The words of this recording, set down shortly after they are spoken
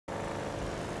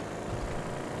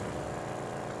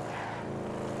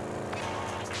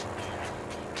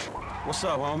What's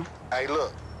up, homie? Hey,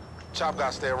 look. Chop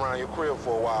got to stay around your crib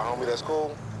for a while, homie. That's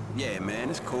cool? Yeah, man,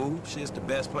 it's cool. Shit's the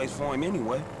best place for him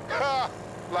anyway. Ha!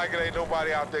 Like it ain't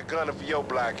nobody out there gunning for your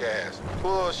black ass.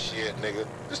 Bullshit, nigga.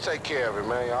 Just take care of it,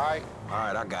 man, you alright?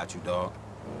 Alright, I got you, dog.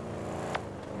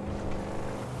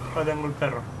 Ahora tengo el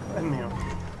perro, es mío.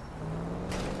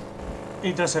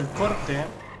 Y tras el corte,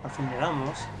 al fin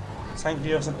llegamos. Saben que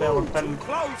yo se puede cortar el...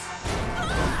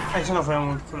 Eso no fue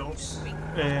muy close.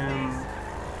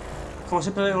 Como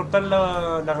siempre de cortar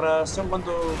la grabación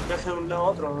cuando viaje de un lado a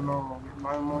otro, no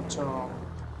hay mucho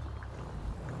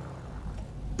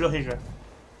lógica.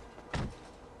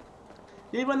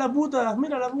 Y ahí va la puta,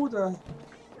 mira la puta.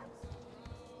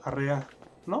 Arriba,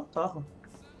 ¿no? Está abajo.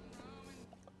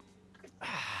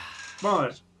 Vamos a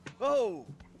ver. Oh,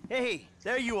 hey,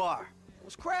 there you are.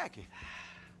 What's cracking?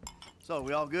 So,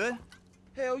 we all good?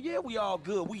 Hell yeah, we all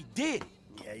good. We did it.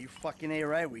 Yeah, you fucking ain't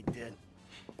right, we did.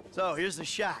 So, here's the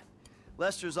shot.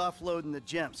 Lester's offloading the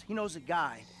gems. He knows a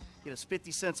guy. Get us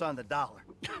 50 cents on the dollar.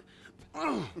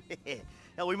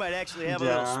 Hell, we might actually have a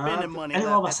little spending money algo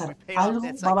va a left pasar. after we pay off Algo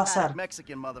that va a psychotic pasar.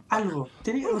 Mexican motherfucker. Algo.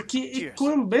 Es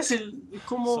como imbécil. Es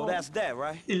como So that's that,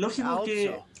 right? ilógico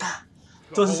que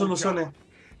todo se solucione.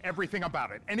 Everything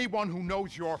about it. Anyone who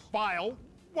knows your file,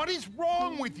 what is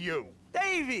wrong with you?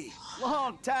 Davey!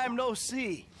 Long time no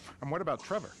see. And what about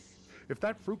Trevor? If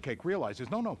that fruitcake realizes,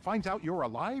 finds out you're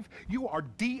alive, you are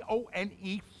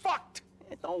D-O-N-E fucked.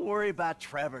 Hey, don't worry about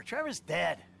Trevor. Trevor's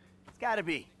dead. It's gotta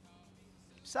be.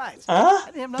 Besides, ¿Ah?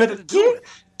 that didn't have nothing ¿Pero to do qué? with it.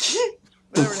 ¿Qué?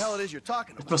 Whatever the hell it is you're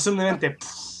talking about. Explosión de mente.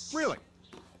 Really?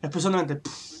 Explosión de mente.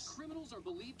 The criminals are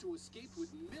believed to escape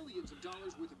with millions of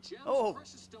dollars worth of gems,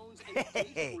 precious stones, and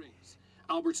engagement rings.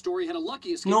 Albert Story had a lucky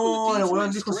escape No, el from the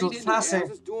weón thieves dijo su straight in. frase. I was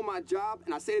just doing my job,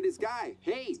 and I say to this guy,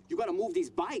 hey, you gotta move these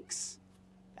bikes.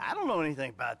 I don't know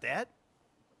anything about that.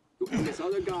 And this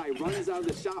other guy runs out of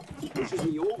the shop, pushes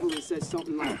me over and says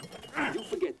something like, you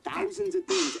forget thousands of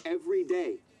things every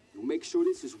day. You'll make sure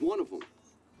this is one of them.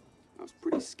 That was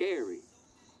pretty scary.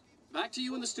 Back to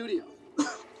you in the studio.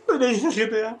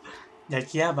 Y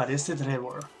aquí aparece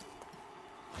Trevor.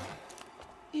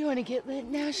 You want to get lit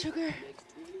now, sugar?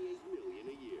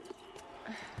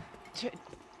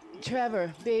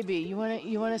 Trevor, baby, you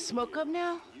wanna smoke up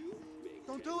now?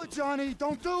 Don't do it, Johnny.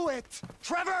 Don't do it.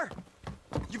 Trevor,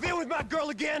 you been with my girl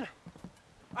again?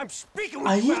 I'm speaking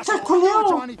with Ahí you. está el No, culeo.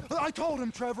 Johnny. I told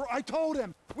him, Trevor. I told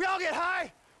him. We all get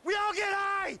high. We all get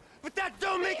high. But that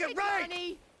don't make it right.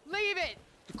 Johnny, leave it.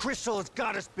 The crystal has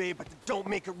got us, babe, but that don't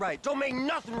make it right. Don't make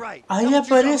nothing right. Ahí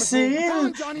aparece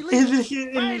él.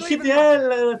 El GTA,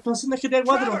 la explosión de GTA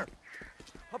 4. Trevor,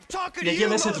 I'm talking Y to aquí you,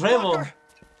 aparece Trevor. motherfucker.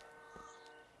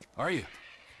 Are you?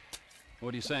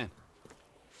 What are you saying?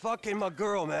 Fucking my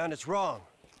girl, man. It's wrong.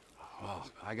 Well,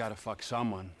 I gotta fuck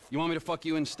someone. You want me to fuck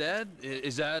you instead?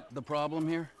 Is that the problem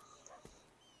here?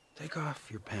 Take off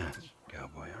your pants,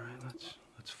 cowboy, all right?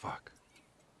 Let's fuck.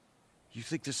 You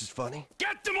think this is funny?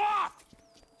 Get them off!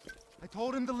 I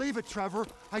told him to leave it, Trevor.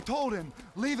 I told him.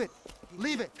 Leave it.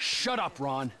 Leave it. Shut up,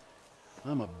 Ron.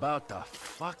 I'm about to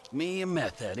fuck me a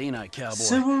method, ain't I, cowboy?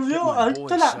 Se volvió Get my alta boy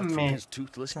la sucked from his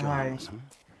toothless gums, huh?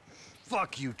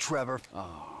 Fuck you, Trevor.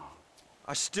 Oh.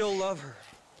 I still love her.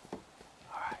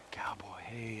 All right, cowboy.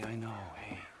 Hey, I know.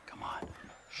 Hey, come on.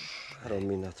 I don't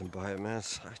mean nothing by it, man.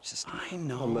 I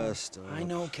know. I'm messed up. I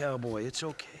know, cowboy. It's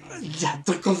okay. Ya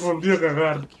estoy confundido,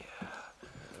 cagar.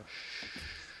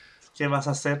 ¿Qué vas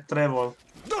a hacer, Trevor?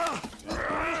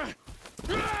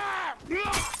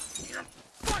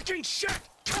 Fucking shit!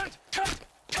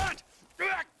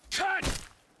 Cut!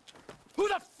 Who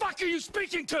the fuck are you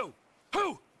speaking to?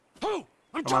 Who?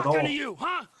 I'm talking to you,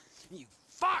 huh? You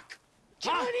fuck!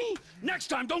 Johnny! Next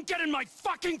time, don't get in my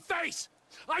fucking face!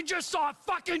 I just saw a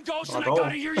fucking ghost and I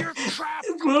gotta hear your crap!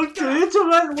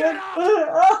 Get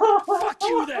out! Fuck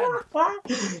you then!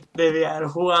 Debía haber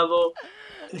jugado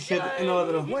el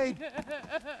otro. Wait.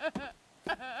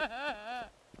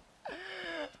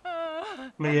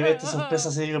 Me llevé esta sorpresa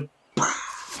así que...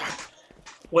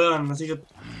 Weón, así que...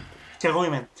 Cagó mi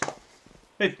mente.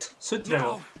 Listo, soy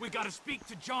Trevor. Now, we gotta speak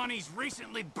to Johnny's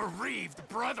recently bereaved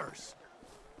brothers.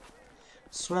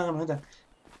 Suena camioneta.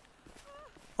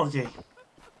 Ok.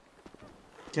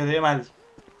 Quedé mal.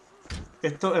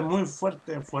 Esto es muy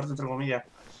fuerte entre comillas.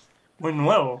 Muy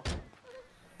nuevo.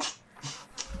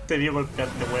 Te vi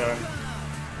golpearte, weón.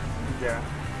 Ya.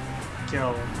 ¿Qué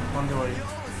hago? ¿Dónde voy?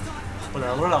 Por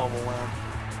la bola como weón.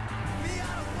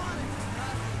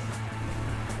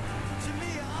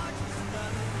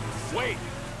 Wait!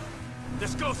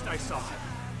 This ghost I saw.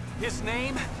 His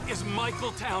name is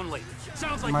Michael Townley.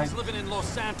 Sounds like he's living in Los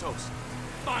Santos.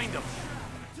 Find him.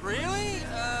 Really?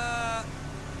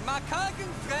 My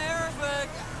cousin's there, but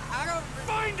I don't...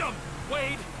 Find him,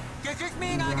 Wade! Does this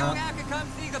mean I don't have to come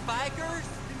see the bikers?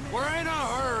 We're in a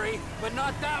hurry, but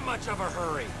not that much of a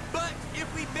hurry. But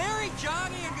if we bury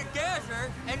Johnny in the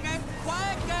desert and then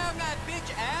quiet down that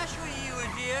bitch Ashley you was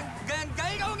in, then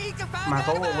they don't need to find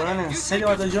out about weón, it. en serio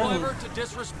mató a Johnny.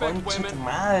 Concha tu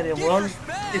madre, weón.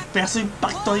 El pedazo de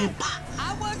impacto ahí, pa.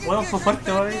 Weón, fue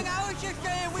fuerte, weón.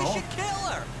 No.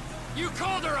 You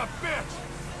called her a bitch.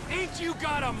 Ain't you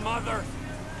got a mother?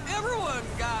 Everyone's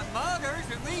got mothers,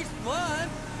 at least one.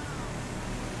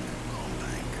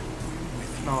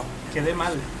 No, quedé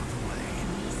mal.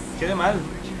 Quedé mal.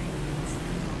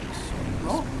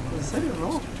 No, en serio,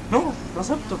 no. No, no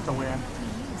acepto esta weá.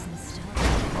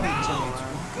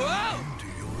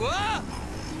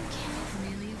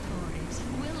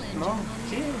 No,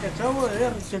 ¿qué? ¿Qué acabo de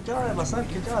ver? ¿Qué acaba de pasar?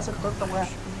 ¿Qué acaba de hacer toda esta weá?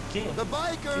 ¿Qué? The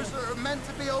bikers are meant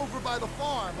to be over by the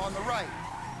farm on the right.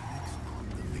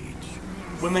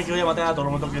 Pues me voy a matar a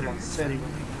todos los motos que eran, en serio.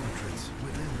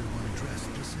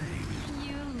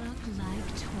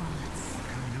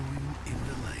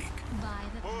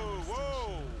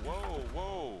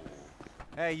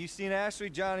 Hey, you seen Ashley?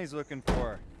 Johnny's looking for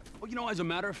her. Well, you know, as a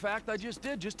matter of fact, I just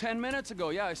did, just 10 minutes ago.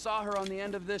 Yeah, I saw her on the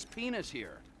end of this penis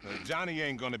here. Johnny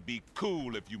ain't gonna be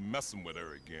cool if you messing with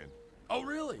her again. Oh,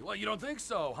 really? Well, you don't think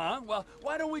so, huh? Well,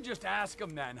 why don't we just ask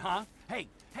him then, huh? Hey,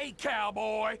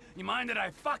 cowboy, you mind that I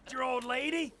fucked your old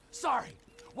lady? Sorry,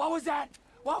 what was that?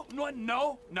 Well,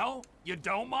 no, you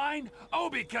don't mind? Oh,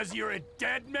 because you're a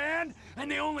dead man? And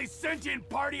the only sentient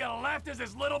part you left is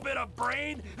this little bit of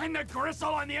brain and the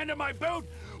gristle on the end of my boot?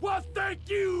 Well, thank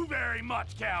you very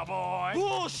much, cowboy.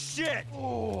 Bullshit!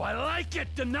 Oh, I like it,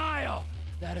 denial.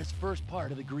 That is first part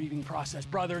of the grieving process,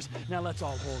 brothers. Now let's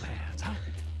all hold hands, huh?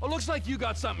 Well, looks like you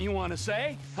got something you want to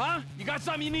say, huh? You got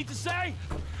something you need to say?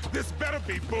 This better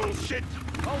be bullshit.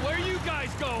 Oh, where you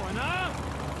guys going, huh?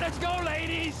 Let's go,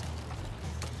 ladies.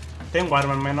 Tengo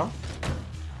arma al menos.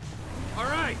 All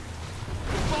right.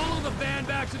 We'll follow the van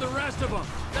back to the rest of them.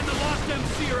 Then the lost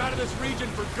MC are out of this region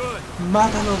for good.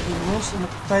 Mátalo, Reynoso, me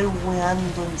estáis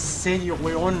weando, en serio,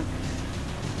 weón.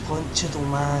 Conche tu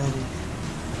madre.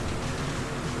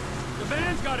 The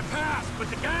van's got to pass, but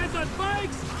the guys on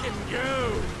bikes can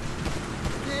go.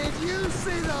 Did you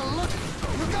see the look?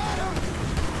 You got him?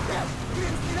 Yeah, you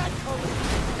didn't see that, Cody.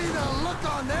 See the look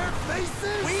on their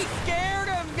faces? We scared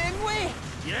them, didn't we?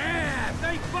 Yeah,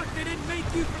 thank fuck they didn't make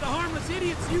you for the harmless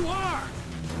idiots you are.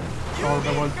 No te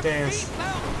voltees.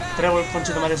 Trevor,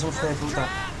 conche tu madre, es un hijo de puta.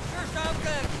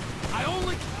 I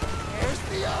only... There's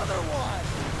the other one.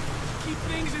 Keep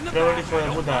things in the Trevor, back. hijo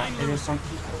de puta. Ellos son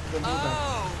hijos de puta.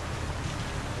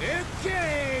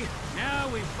 Okay, now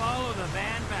we follow the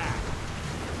van back.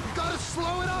 You gotta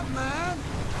slow it up, man.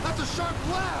 That's a sharp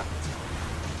left.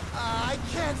 I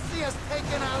can't see us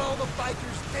taking out all the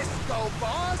bikers' disco,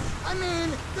 boss. I mean,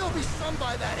 there'll be some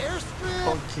by that airstrip.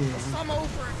 Okay. Some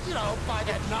over, you know, by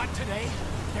that... If not today,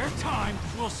 their time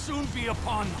will soon be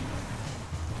upon them.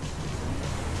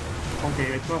 Ok,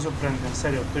 esto me sorprende, en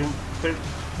serio.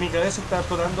 Mi cabeza está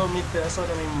explotando mis pedazos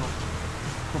ahora mismo.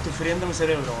 Me estoy friendo mi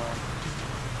cerebro, weón.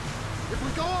 If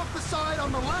we go off the side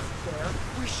on the left there,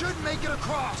 we should make it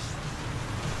across.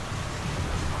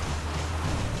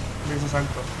 Ese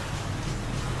salto.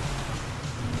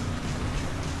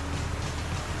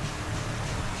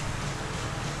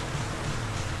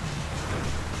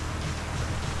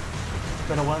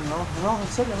 Pero bueno, no, en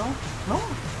serio, no.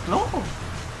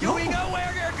 Do we know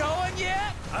where they're going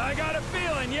yet? I got a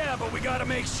feeling, yeah, but we gotta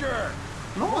make sure.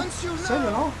 No, Once you en serio,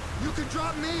 know, no. you could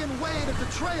drop me and Wade at the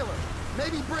trailer.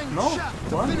 Maybe bring No, Shep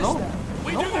to Juan, finish no. that.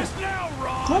 We No. do this now,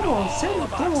 Ron. ¿Cómo? ¿En serio?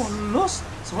 ¿Cómo? Los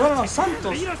se fueron a los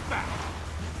Santos. Lead us back.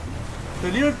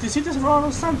 De Liberty City se fueron a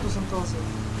los Santos, entonces.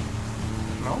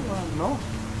 No, weón, no.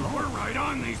 We're right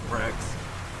on these bricks.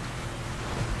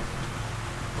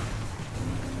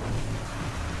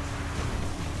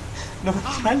 No me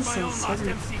I'll make canso, my en own lost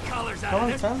serio. MC colors out No of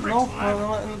me this canso, brick's no,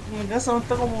 mi casa no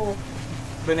está como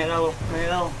denegado.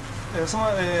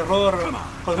 Somos error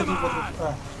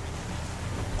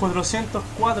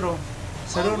 404.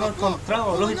 Será no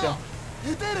encontrado, lógica.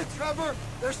 You did it, Trevor.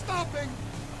 They're stopping.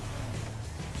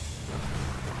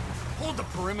 Hold the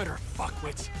perimeter,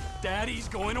 fuckwits. Daddy's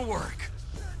going to work.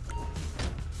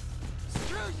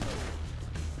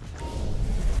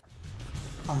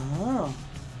 Ah.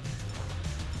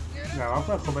 Ya, vamos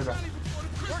con la escopeta.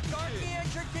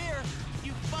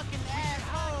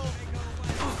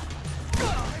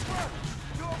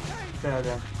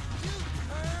 Espérate.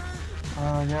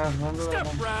 Ah, ya, ¿dónde Step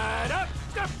right up!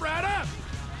 Step right up!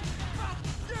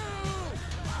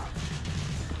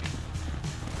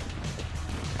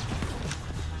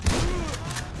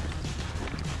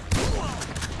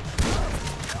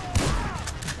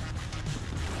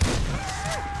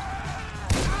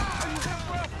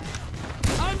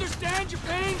 your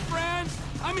pain, friends.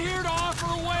 I'm here to offer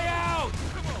a way out.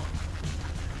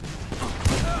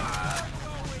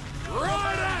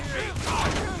 Right at me,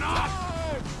 cocknut.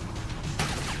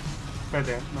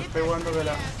 Espérate, no estoy jugando de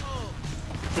la...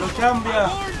 ¡Pero cambia!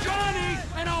 I warned Johnny,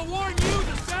 and I'll warn you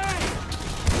the same.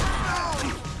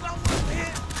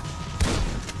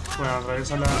 Bueno,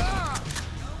 regresa la...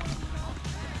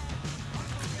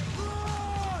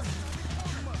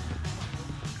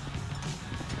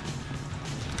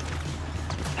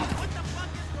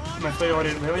 Me estoy a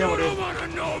morir, me voy a morir. You don't want to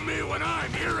know me when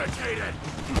I'm irritated.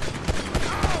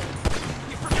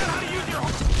 You forget how to use your...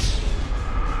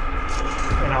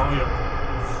 Era obvio.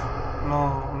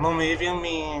 No me di bien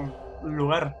mi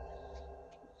lugar.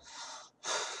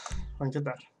 Voy a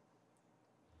intentar.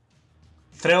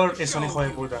 Trevor es un hijo de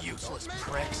puta.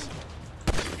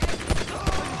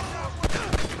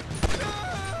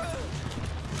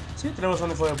 Sí, Trevor es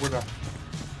un hijo de puta.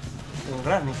 Un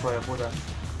gran hijo de puta.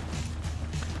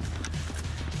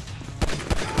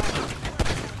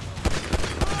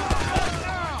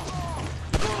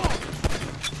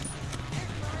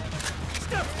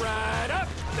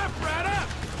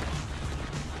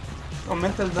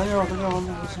 Aumenta el daño,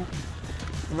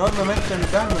 enormemente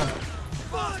el daño.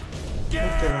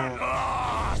 Este daño.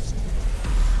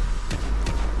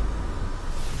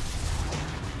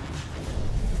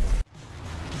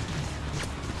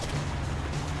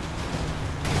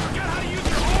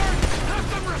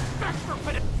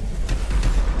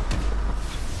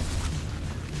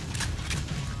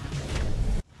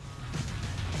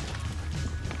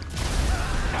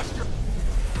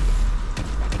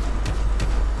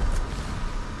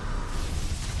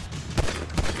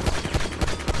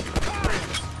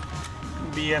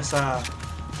 Vi esa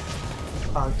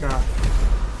acá.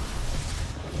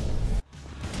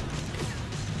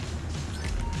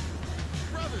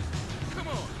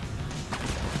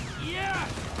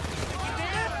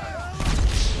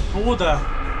 Puta,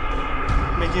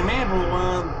 me quemé,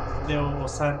 pues. Debo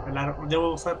usar el arma,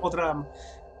 debo usar otra.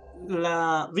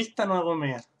 La vista no hago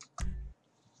mea.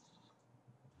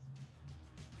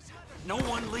 No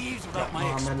one leaves without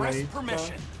my express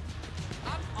permission.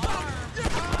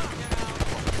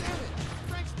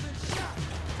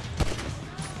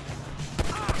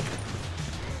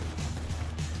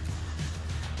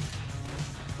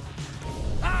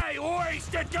 I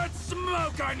wasted good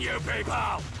smoke on you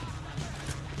people!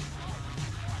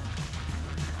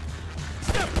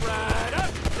 Step right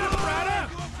up! Step right up!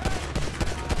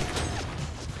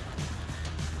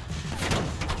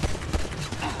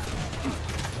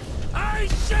 I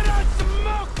should have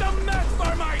smoked the mess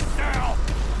for myself!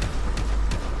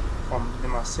 Con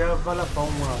demasiadas balas para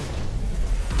un lado.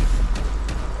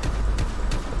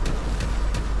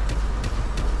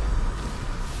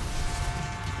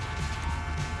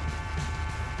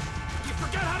 You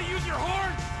forget how to use your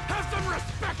horn? Have some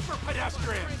respect for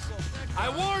pedestrians! I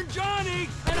warned Johnny,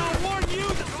 and I'll warn you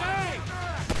the same!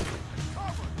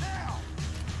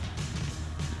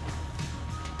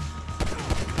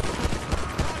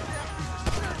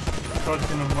 Todo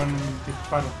tiene un buen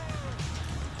disparo.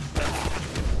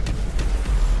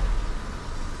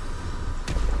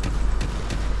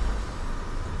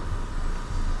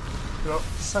 Pero,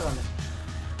 sácame.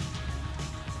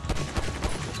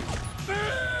 Boo!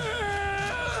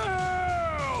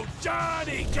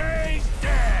 Johnny K's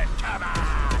dead! Come on!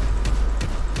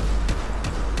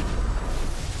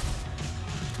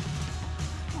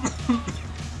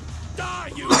 Die,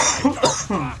 you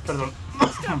Perdón.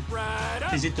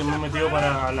 Hiciste muy metido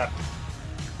para hablar.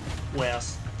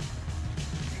 Weas.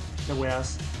 De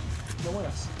weas. De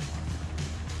weas.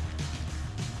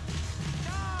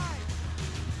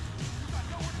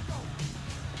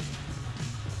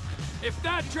 If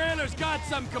that trailer's got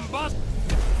some combust...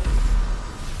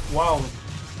 Wow.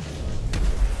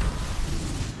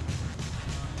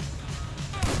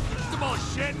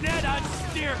 Bullshit, Ned, I'd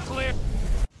steer clear.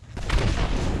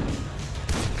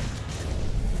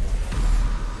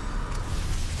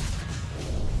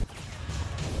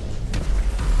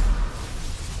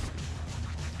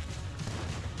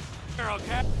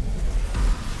 Okay.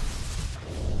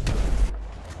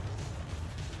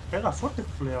 Pega fuerte,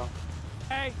 culeo.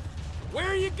 Hey, where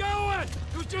are you going?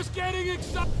 Who's just getting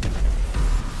excited?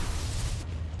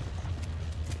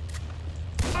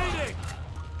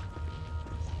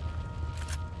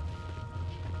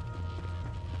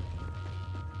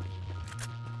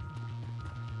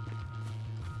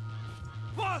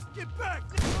 Boss, get back!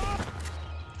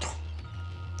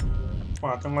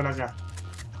 Bueno, tengo la acá.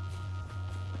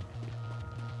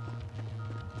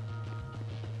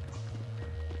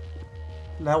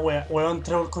 La wea, weón,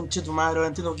 Trevor, conche tu madre,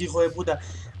 entiendo que hijo de puta.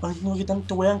 Ay, no, que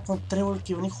tanto weón encontré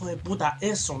porque un hijo de puta.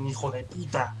 Eso, un hijo de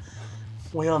puta.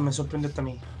 Weón, me sorprende hasta a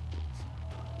mí.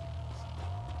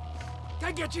 Can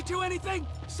I get you two anything?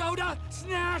 Soda?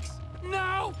 Snacks?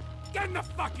 No? Get in the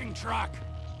fucking truck!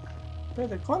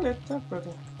 Espérate, ¿cuál es esta?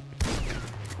 Espérate.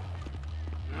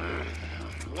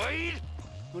 Wade?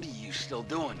 What are you still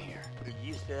doing here?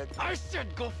 You said... I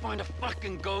said go find a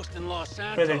fucking ghost in Los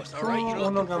Santos, alright? You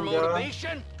looking for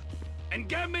motivation? And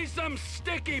get me some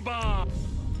sticky bomb!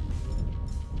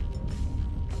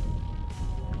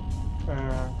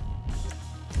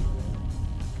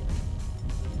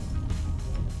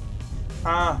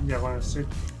 Ah, ya con el sí.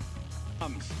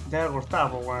 Ya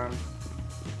cortado, weón.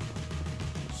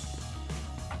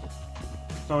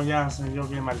 No, ya, se yo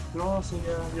quedé mal. No, sí,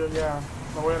 ya, yo ya...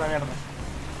 Me voy a la mierda.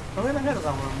 Me voy a la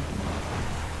mierda, weón.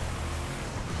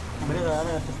 Hombre,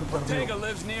 dame este super Ortega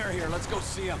lives near here. Let's go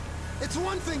see him. It's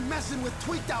one thing messing with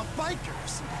tweaked out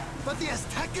bikers, but the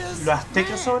Aztecas? ¿Los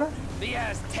aztecas ahora? The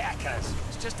Aztecas.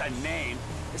 It's just a name.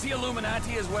 Is he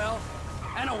Illuminati as well?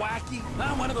 Anawaki?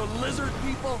 Not one of those lizard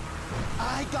people?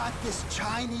 I got this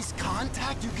Chinese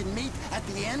contact you can meet at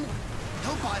the end.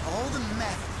 He'll buy all the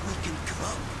meth we can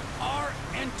grow. Our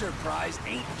enterprise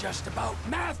ain't just about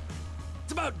meth.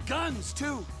 It's about guns,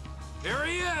 too. Here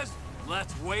he is.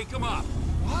 Let's wake him up.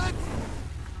 What?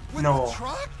 With no. the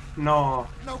truck? No.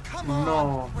 No, come on.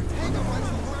 No. Ortega runs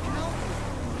the work.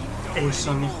 Es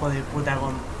un hijo de puta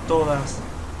con todas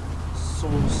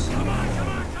sus...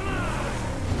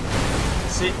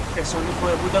 Sí, es un hijo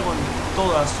de puta con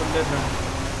todas sus letras.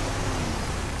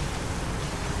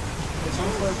 Es un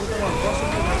hijo de puta con todas sus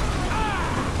letras.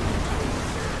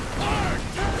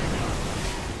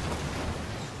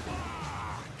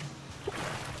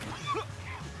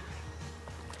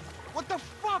 What the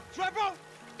fuck, Trevor?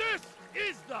 This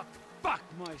is the fuck,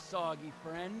 my soggy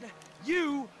friend.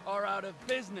 You are out of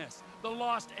business. The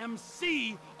Lost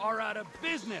MC are out of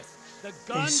business. The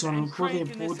guns and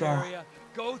crank in this area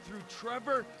go through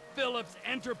Trevor Phillips'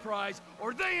 enterprise,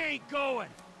 or they ain't going.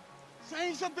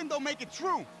 Saying something don't make it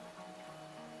true.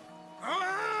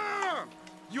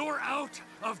 You're out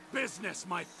of business,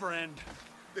 my friend.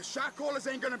 The shot callers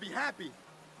ain't gonna be happy.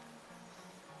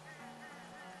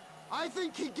 I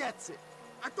think he gets it.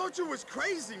 I thought you was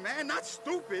crazy, man, not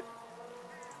stupid.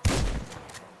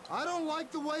 I don't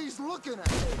like the way he's looking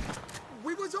at me.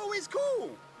 We was always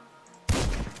cool.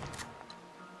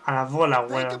 A la bola,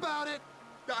 Think weón. about it.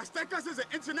 The Aztecas is an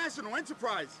international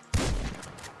enterprise.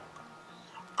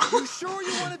 You sure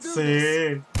you want to do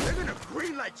this? They're gonna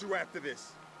greenlight you after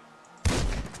this.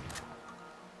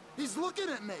 He's looking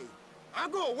at me. I'll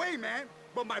go away, man,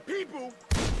 but my people...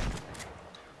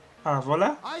 A la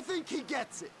bola? I think he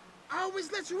gets it. I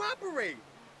always let you operate.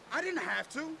 I didn't have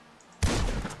to.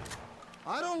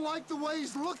 I don't like the way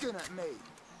he's looking at me.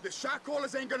 The shot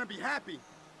callers ain't gonna be happy.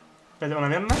 Espérate, una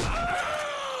pierna.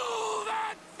 Oh,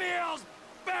 that feels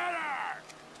better!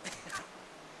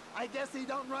 I guess he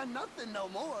don't run nothing no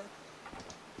more.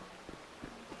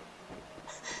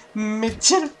 Me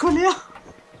eché el coleo.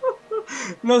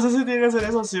 No sé si tiene que hacer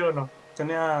eso sí o no.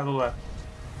 Tenía dudas.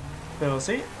 Pero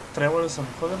sí, Trevor es un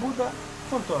hijo de puta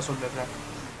con todas sus letras.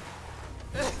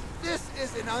 This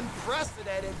is an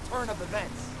unprecedented turn of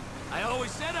events. I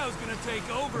always said I was gonna take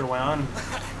over. Pero weón.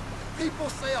 People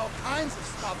say all kinds of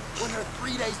stuff when they're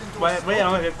 3 days into Voy a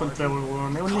a ver con Trevor,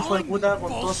 weón. Es un hijo de puta con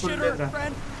todas sus letras.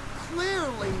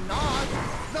 Clearly not.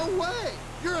 No way.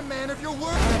 You're a man of your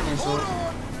word. Hold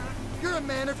on. You're a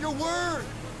man of your word,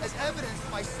 as evidenced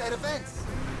by said events.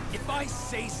 If I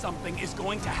say something is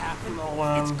going to happen,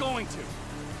 it's going to.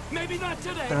 Maybe not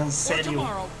today or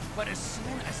tomorrow, but as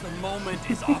soon as the moment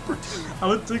is opportune.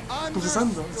 Aún estoy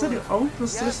procesando, en serio, aún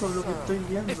proceso lo que estoy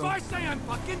viendo. If I say I'm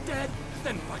fucking dead,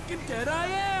 then fucking dead I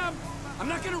am. I'm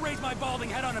not gonna raise my balding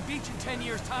head on a beach in 10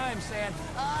 years' time saying,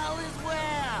 all is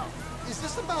well. Is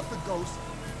this about the ghost?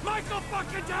 Michael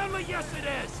fucking Townley, yes it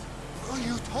is. Well,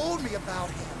 you told me about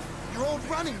him. Your old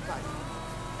running buddy.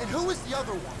 And who was the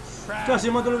other one? Casi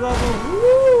mato el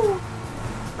gato.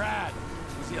 Brad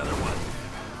was the other one.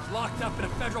 He's locked up in a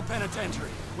federal penitentiary.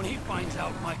 When he finds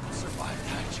out Michael survived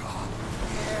that job.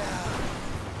 Yeah.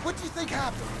 What do you think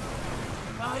happened?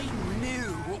 If I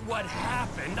knew what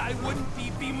happened, I wouldn't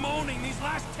be bemoaning these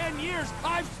last 10 years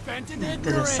I've spent in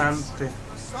ignorance. Interesante.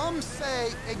 Some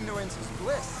say ignorance is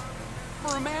bliss.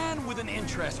 For a man with an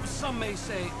interest, some may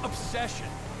say obsession,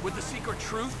 with the secret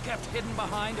truth kept hidden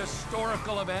behind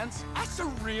historical events, that's a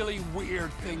really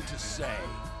weird thing to say.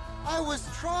 I was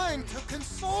trying to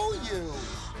console you.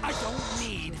 I don't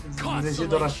need Necesito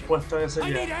consolation. respuesta de ese I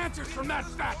need ya. answers from that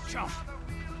fat chump.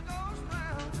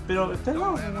 Pero está al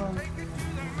lado, weón.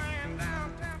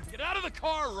 Get out of the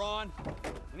car, Ron.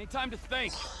 Any time to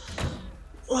think.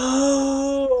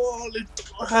 Oh, listo,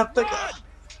 bajaste acá.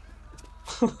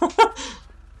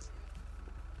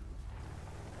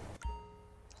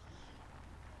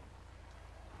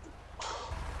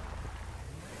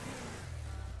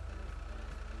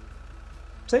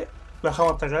 Sí,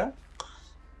 bajamos hasta acá.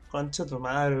 Concha tu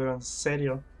madre, pero en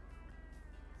serio.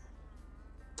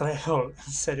 Trevor,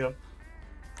 en serio.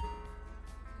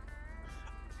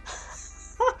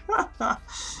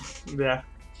 Ya.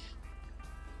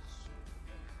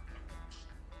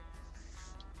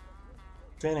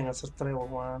 Tienen que hacer Trevor,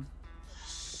 weón.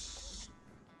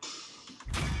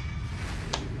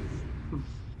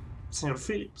 Señor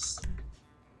Phillips.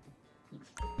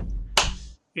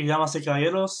 Y damas y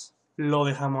caballeros, lo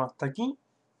dejamos hasta aquí.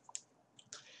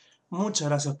 Muchas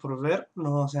gracias por ver.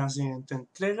 Nos vemos en la siguiente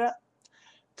entrega.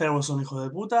 Trevor es un hijo de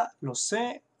puta, lo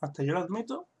sé, hasta yo lo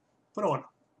admito. Pero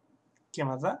bueno, ¿qué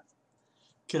más da?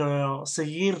 Quiero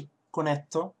seguir con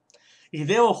esto. Y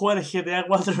debo jugar el GTA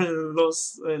 4,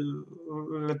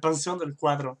 la expansión del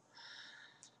 4.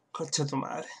 Concha tu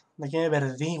madre. ¿De qué me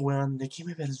perdí, weón? ¿De qué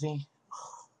me perdí?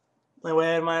 Me voy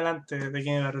a ver más adelante de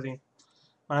qué me perdí.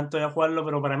 Más adelante voy a jugarlo,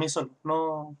 pero para mí solo.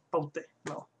 No para usted,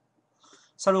 no.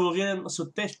 Salvo que si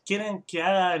ustedes quieren que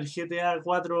haga el GTA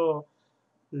 4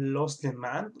 Los of the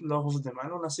Man,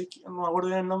 no sé, no me acuerdo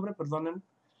bien el nombre, perdonen.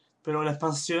 Pero la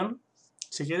expansión,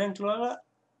 si quieren que lo haga,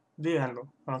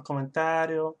 díganlo en los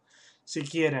comentarios. Si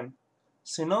quieren.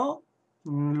 Si no,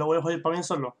 lo voy a jugar para mí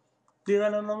solo.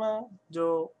 Díganlo nomás,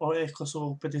 yo obedezco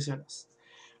sus peticiones.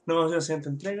 Nos vemos en la siguiente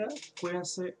entrega.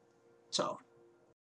 Cuídense. Chao.